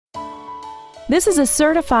This is a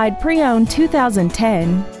certified pre-owned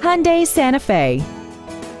 2010 Hyundai Santa Fe.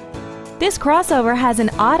 This crossover has an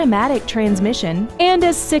automatic transmission and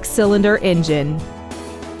a 6-cylinder engine.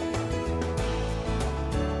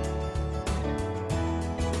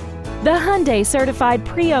 The Hyundai Certified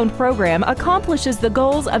Pre-Owned program accomplishes the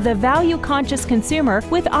goals of the value-conscious consumer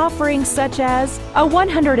with offerings such as a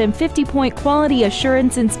 150-point quality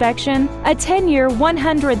assurance inspection, a 10-year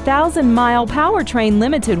 100,000-mile powertrain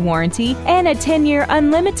limited warranty, and a 10-year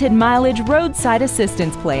unlimited mileage roadside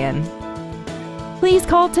assistance plan. Please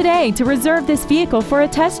call today to reserve this vehicle for a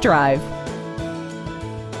test drive.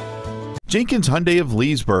 Jenkins Hyundai of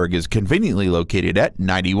Leesburg is conveniently located at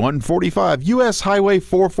 9145 U.S. Highway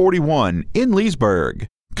 441 in Leesburg.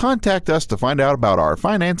 Contact us to find out about our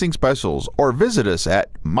financing specials or visit us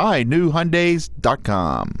at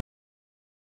mynewhyundais.com.